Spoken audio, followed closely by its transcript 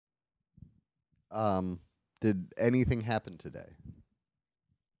Did anything happen today?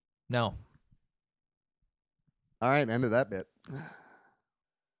 No. All right, end of that bit.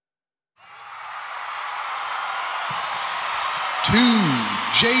 Two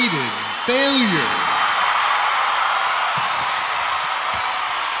jaded failures.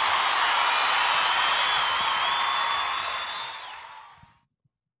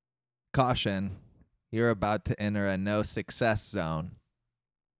 Caution. You're about to enter a no success zone.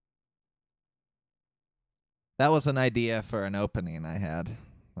 That was an idea for an opening I had.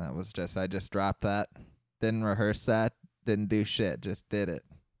 I just dropped that. Didn't rehearse that. Didn't do shit. Just did it.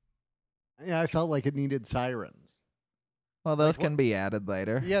 Yeah, I felt like it needed sirens. Well, those Like, can be added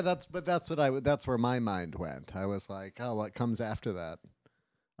later. Yeah, that's where my mind went. I was like, oh, what comes after that?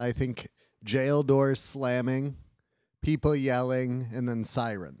 I think jail doors slamming, people yelling, and then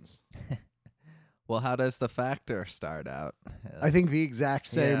sirens. Well, how does the factor start out? I think the exact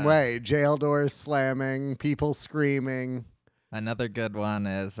same Yeah. way. Jail doors slamming, people screaming. Another good one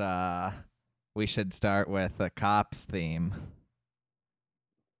is we should start with the cops theme.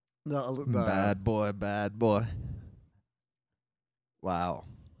 The Bad boy, bad boy. Wow.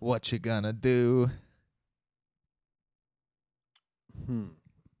 What you gonna do?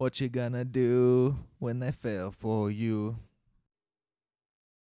 What you gonna do when they fail for you?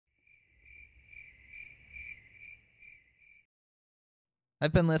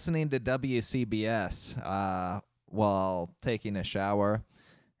 I've been listening to WCBS while taking a shower,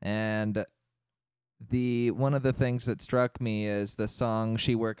 and one of the things that struck me is the song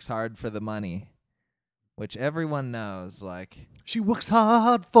 "She Works Hard for the Money," which everyone knows. Like, She works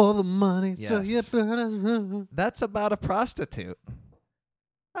hard for the money, so you Yes. better. that's about a prostitute.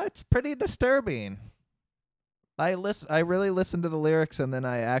 That's pretty disturbing. I really listened to the lyrics, and then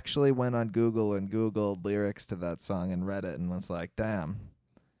I actually went on Google and Googled lyrics to that song and read it and was like, damn.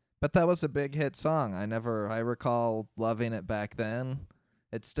 But that was a big hit song. I recall loving it back then.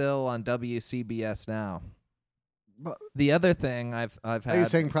 It's still on WCBS now. But The other thing I've are had. you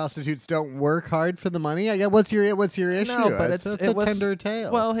saying prostitutes don't work hard for the money? I guess what's your issue? No, but it's it a was, tender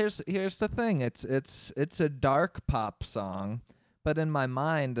tale. Well, here's the thing. It's a dark pop song, but in my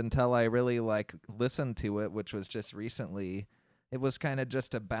mind, until I really listened to it, which was just recently, it was kind of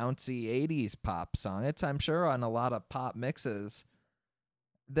just a bouncy '80s pop song. It's, I'm sure, on a lot of pop mixes.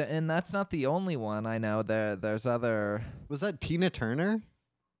 And that's not the only one. I know there's other was that Tina Turner?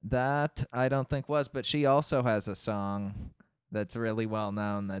 that I don't think was, but she also has a song that's really well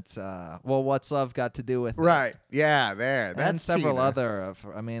known. That's What's Love Got to Do with It? Right. Yeah, there. That's And several Tina.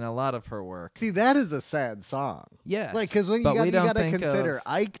 a lot of her work. See, that is a sad song. Yes, Like, because when but we you don't got to think consider of-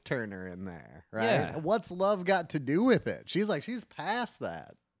 Ike Turner in there, right? Yeah. What's love got to do with it? She's past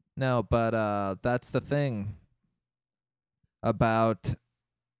that. No, but that's the thing about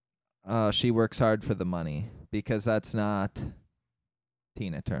she works hard for the money, because that's not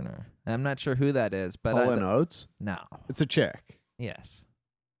Tina Turner. I'm not sure who that is, but Hall and Oates? no. It's a chick. Yes.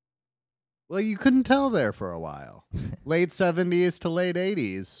 Well, you couldn't tell there for a while. Late 70s to late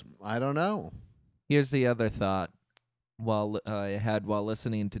 80s. I don't know. Here's the other thought I had while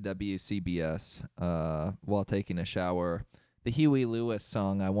listening to WCBS while taking a shower. The Huey Lewis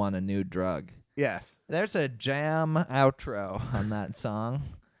song, "I Want a New Drug." Yes. There's a jam outro on that song,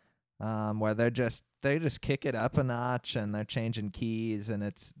 where they just kick it up a notch and they're changing keys, and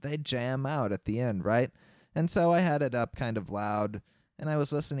they jam out at the end, right? And so I had it up kind of loud, and I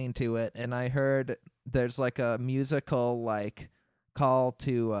was listening to it, and I heard there's like a musical call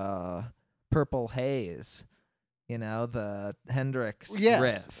to Purple Haze, the Hendrix Yes.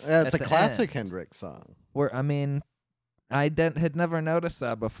 riff. It's at a the classic end, Hendrix song. where I had never noticed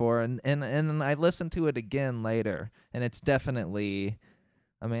that before, and I listened to it again later, and it's definitely,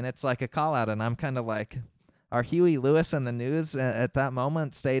 it's like a call out, and I'm kind of like, are Huey Lewis and the News at that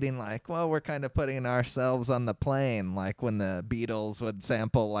moment stating well, we're kind of putting ourselves on the plane, like when the Beatles would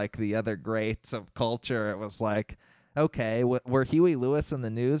sample the other greats of culture. It was like, okay, were Huey Lewis and the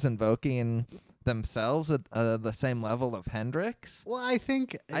News invoking themselves at the same level of Hendrix? Well, I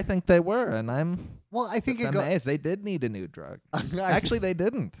think they were, and I'm I think it goes. amazed. They did need a new drug. Actually, they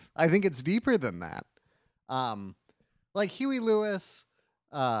didn't. I think it's deeper than that. Like Huey Lewis,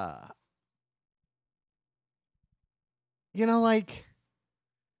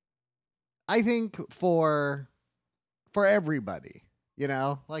 I think for everybody,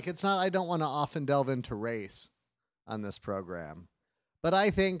 it's not. I don't want to often delve into race on this program, but I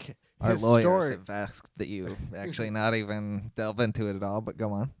think Our lawyers have asked that you actually not even delve into it at all, but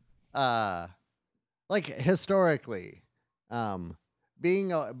go on. Historically,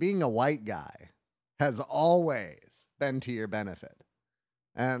 being a white guy has always been to your benefit.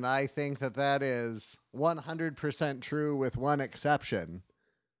 And I think that that is 100% true with one exception,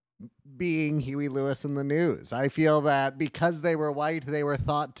 being Huey Lewis and the News. I feel that because they were white, they were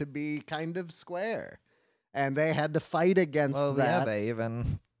thought to be kind of square. And they had to fight against Well, that.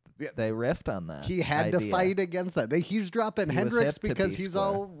 yeah, they riffed on that. He had to idea. fight against that. He's dropping He was Hendrix hip to because be he's square.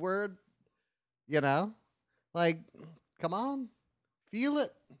 all word, like, come on, feel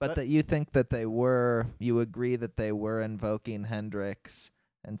it. But that you think that you agree that they were invoking Hendrix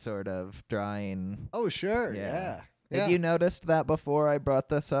and sort of drawing. Oh, sure, Yeah. yeah. Had you noticed that before I brought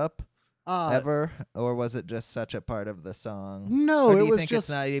this up Uh, ever, or was it just such a part of the song? No, or do it you was think just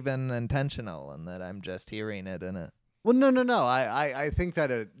it's not even intentional and that I'm just hearing it in it? well, no. I think that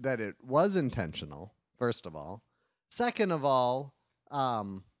it was intentional. First of all, second of all,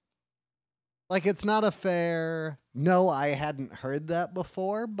 like it's not a fair. No, I hadn't heard that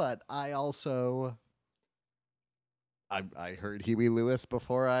before, but I also. I heard Huey Lewis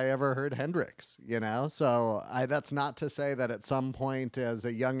before I ever heard Hendrix, So that's not to say that at some point as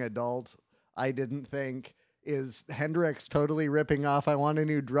a young adult, I didn't think, is Hendrix totally ripping off I Want a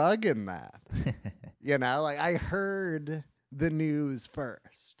New Drug in that? Like I heard the News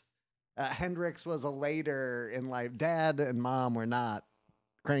first. Hendrix was a later in life. Dad and Mom were not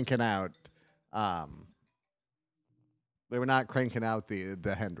cranking out. They were not cranking out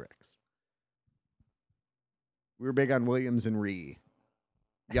the Hendrix. We were big on Williams and Rhee,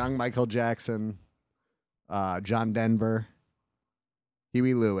 young Michael Jackson, John Denver,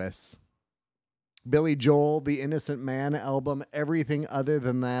 Huey Lewis, Billy Joel, the Innocent Man album. Everything other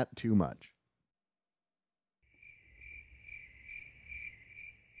than that, too much.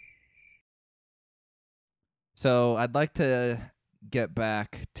 So I'd like to get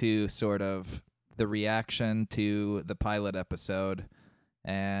back to sort of the reaction to the pilot episode.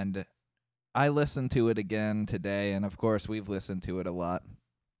 And I listened to it again today, and of course we've listened to it a lot.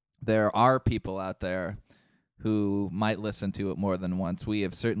 There are people out there who might listen to it more than once. We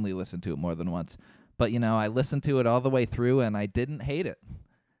have certainly listened to it more than once. But, I listened to it all the way through, and I didn't hate it.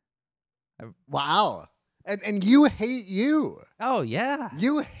 Wow. And you hate you. Oh, yeah.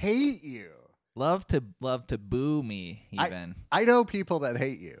 You hate you. Love to boo me, even. I know people that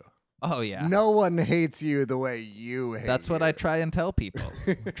hate you. Oh, yeah. No one hates you the way you hate That's what you. I try and tell people.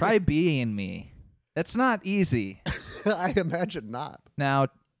 Try being me. It's not easy. I imagine not. Now,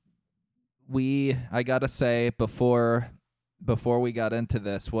 I gotta say, before we got into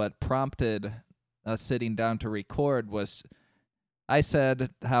this, what prompted us sitting down to record was I said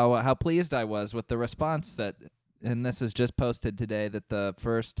how pleased I was with the response that, and this is just posted today, that the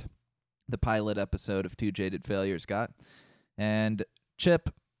pilot episode of Two Jaded Failures got. And Chip,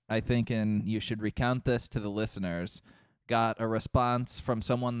 I think, and you should recount this to the listeners, got a response from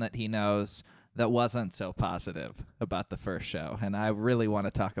someone that he knows that wasn't so positive about the first show. And I really want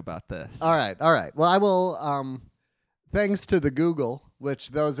to talk about this. All right. Well, I will, thanks to the Google,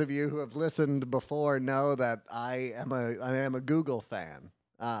 which those of you who have listened before know that I am a Google fan.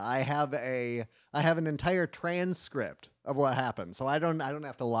 I have an entire transcript of what happened, so I don't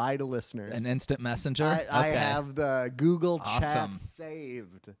have to lie to listeners. An instant messenger? I have the Google Awesome. chat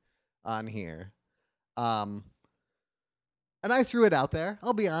saved on here. And I threw it out there.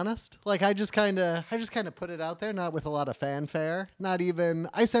 I'll be honest. Like I just kind of put it out there, not with a lot of fanfare. Not even.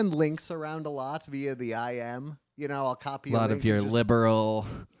 I send links around a lot via the IM. I'll copy a lot link of your and just, liberal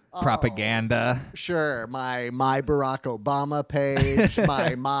propaganda. Sure, my Barack Obama page,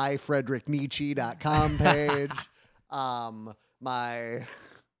 my myfredericknietzsche.com page, all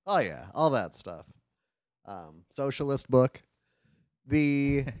that stuff. Socialist book.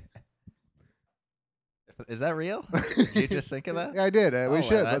 Is that real? Did you just think of that? Yeah, I did. We well,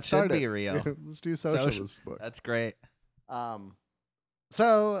 should. that Let's start should be it. real. Let's do socialist book. That's great.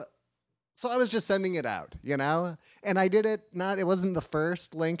 So I was just sending it out, and I did it. It wasn't the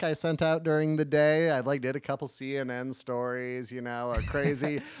first link I sent out during the day. I did a couple CNN stories, a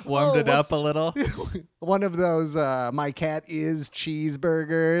crazy warmed it up a little. One of those, my cat is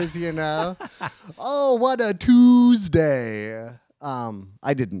cheeseburgers, Oh, what a Tuesday.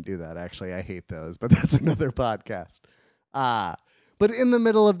 I didn't do that actually. I hate those, but that's another podcast. But in the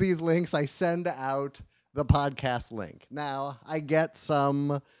middle of these links, I send out the podcast link. Now I get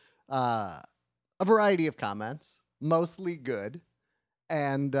a variety of comments, mostly good,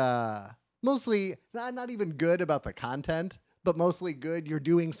 and mostly not even good about the content, but mostly good. You're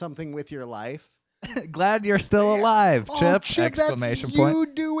doing something with your life. Glad you're still alive, Chip! Exclamation that's point. You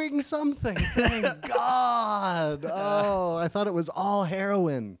doing something. Thank God. Oh, I thought it was all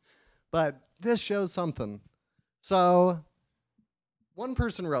heroin, but this shows something. So one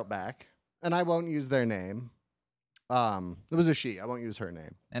person wrote back, and I won't use their name. It was a she. I won't use her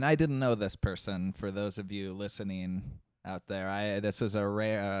name. And I didn't know this person. For those of you listening out there, this is a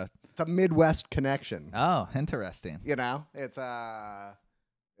rare. It's a Midwest connection. Oh, interesting. You know, it's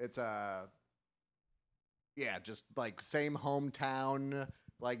yeah, just like same hometown,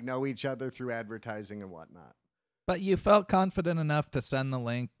 like know each other through advertising and whatnot. But you felt confident enough to send the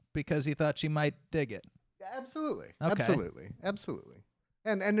link because you thought she might dig it. Yeah, absolutely. Okay. Absolutely.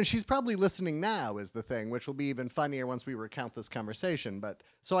 And she's probably listening now is the thing, which will be even funnier once we recount this conversation. But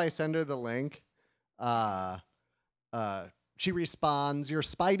so I send her the link. She responds, "Your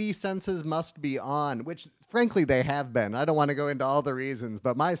spidey senses must be on," which frankly they have been. I don't want to go into all the reasons,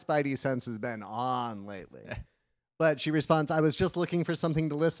 but my spidey sense has been on lately. But she responds, "I was just looking for something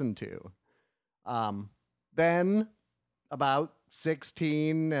to listen to." Then about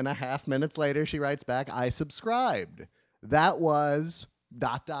 16 and a half minutes later, she writes back, "I subscribed." That was ...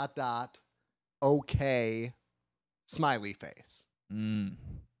 okay, smiley face.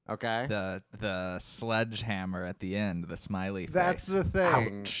 Okay? The sledgehammer at the end, the smiley face. That's the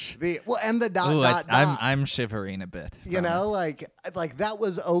thing. Ouch. And the ... Ooh, I'm shivering a bit. You know, like that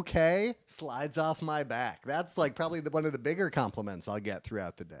was okay, slides off my back. That's like probably one of the bigger compliments I'll get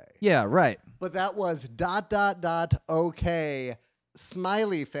throughout the day. Yeah, right. But that was ... okay,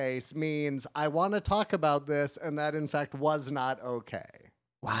 smiley face means I want to talk about this, and that in fact was not okay.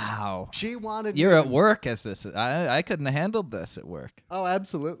 Wow. She wanted You're me at work as this. I couldn't have handled this at work. Oh,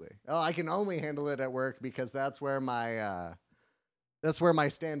 absolutely. Oh, I can only handle it at work because that's where my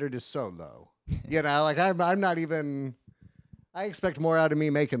standard is so low. You know, like I'm not even. I expect more out of me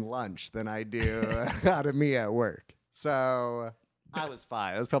making lunch than I do out of me at work. So I was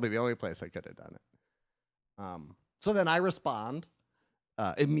fine. It was probably the only place I could have done it. So then I respond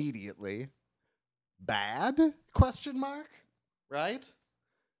immediately. Bad? Question mark. Right?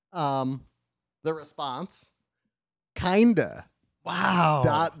 The response, kinda. Wow. ...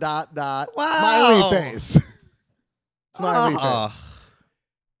 Wow. Smiley face. Smiley face.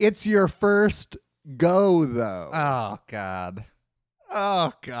 It's your first go, though. Oh, God.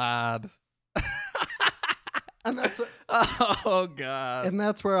 Oh, God. And that's what, Oh, God. and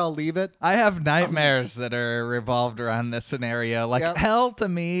that's where I'll leave it. I have nightmares that are revolved around this scenario. Like, Yep. hell to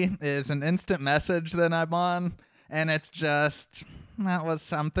me is an instant message that I'm on, and it's just, that was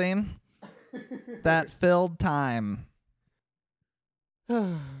something. That filled time.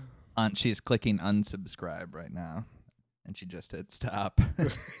 She's clicking unsubscribe right now, and she just hit stop.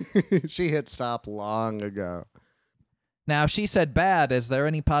 She hit stop long ago. Now, she said bad. Is there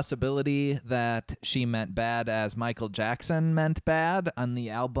any possibility that she meant bad as Michael Jackson meant bad on the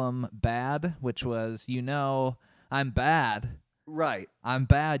album Bad, which was, you know, I'm bad. Right. I'm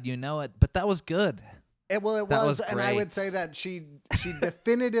bad, you know it. But that was good. It That was, was and I great. would say that she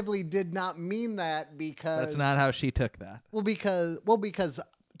definitively did not mean that because That's not how she took that. because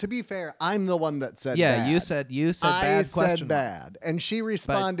to be fair, I'm the one that said Yeah, bad. you said I bad. said question mark. bad, and she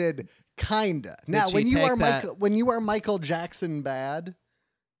responded kinda. Now, she when you take are that- when you are Michael Jackson bad,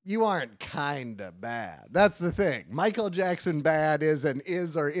 you aren't kinda bad. That's the thing. Michael Jackson bad is an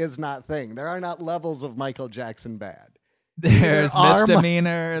is or is not thing. There are not levels of Michael Jackson bad. There's are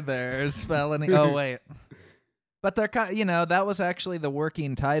misdemeanor. There's felony. Oh wait, but they're that was actually the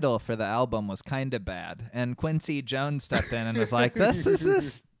working title for the album was Kinda Bad, and Quincy Jones stepped in and was like,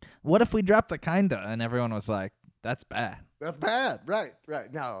 "This. What if we drop the kinda?" And everyone was like, "That's bad." That's bad. Right.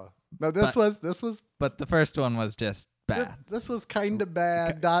 No. This was But the first one was just bad. This was kinda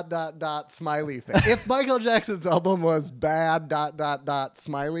bad. ... Smiley face. If Michael Jackson's album was bad. ...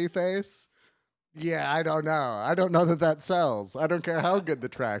 Smiley face. Yeah, I don't know. I don't know that sells. I don't care how good the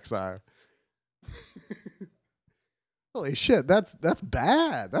tracks are. Holy shit, that's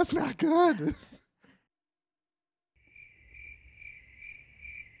bad. That's not good.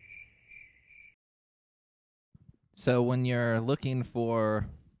 So when you're looking for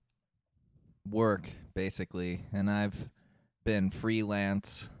work, basically, and I've been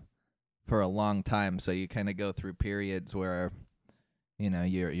freelance for a long time, so you kind of go through periods where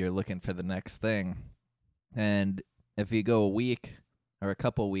you're looking for the next thing. And if you go a week or a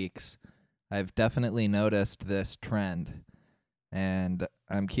couple weeks, I've definitely noticed this trend. And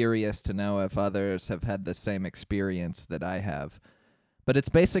I'm curious to know if others have had the same experience that I have. But it's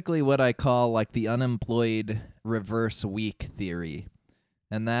basically what I call like the unemployed reverse week theory.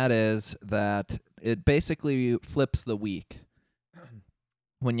 And that is that it basically flips the week.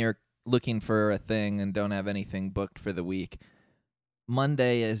 When you're looking for a thing and don't have anything booked for the week,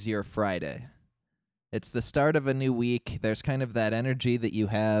 Monday is your Friday. It's the start of a new week. There's kind of that energy that you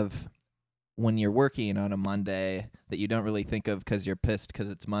have when you're working on a Monday that you don't really think of because you're pissed because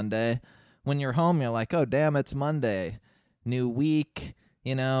it's Monday. when you're home, you're like, oh, damn, it's Monday. New week,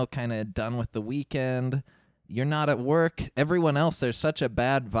 kind of done with the weekend. You're not at work. Everyone else, there's such a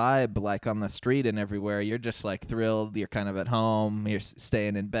bad vibe, like on the street and everywhere. You're just like thrilled. You're kind of at home. You're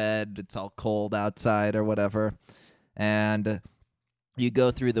staying in bed. It's all cold outside or whatever. And you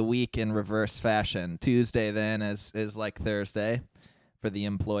go through the week in reverse fashion. Tuesday then is like Thursday for the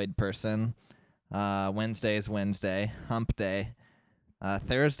employed person. Wednesday is Wednesday, hump day.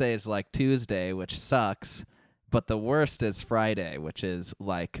 Thursday is like Tuesday, which sucks. But the worst is Friday, which is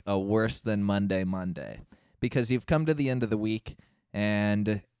like a worse than Monday. Because you've come to the end of the week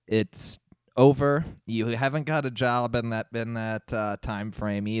and it's over. You haven't got a job in that time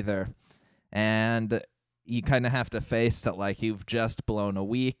frame either. And you kind of have to face that, like, you've just blown a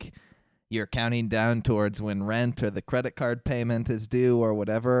week. You're counting down towards when rent or the credit card payment is due or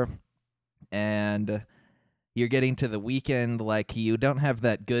whatever. And you're getting to the weekend, like, you don't have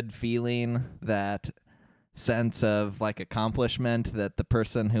that good feeling, that sense of, like, accomplishment that the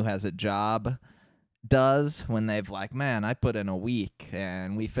person who has a job does when they've, like, man, I put in a week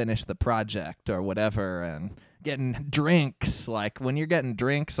and we finished the project or whatever, and getting drinks. Like, when you're getting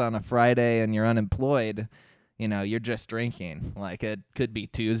drinks on a Friday and you're unemployed, you're just drinking. Like, it could be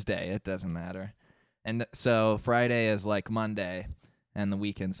Tuesday. It doesn't matter. And so Friday is like Monday and the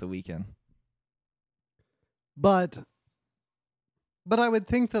weekend's the weekend. But I would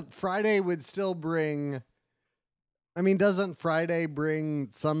think that Friday would still bring... I mean, doesn't Friday bring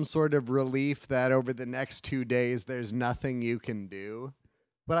some sort of relief that over the next 2 days there's nothing you can do?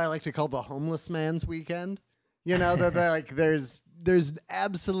 What I like to call the homeless man's weekend. That like there's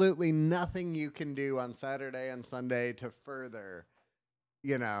absolutely nothing you can do on Saturday and Sunday to further,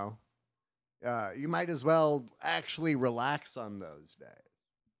 you might as well actually relax on those days.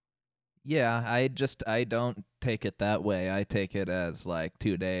 Yeah, I don't take it that way. I take it as like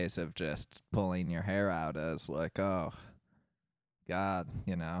 2 days of just pulling your hair out, as like, oh, God,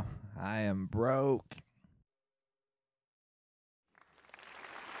 I am broke.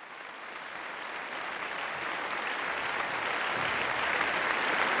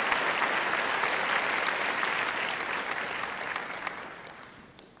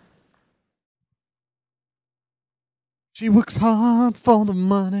 She works hard for the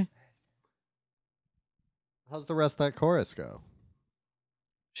money. How's the rest of that chorus go?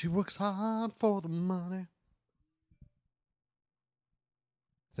 She works hard for the money.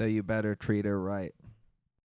 So you better treat her right.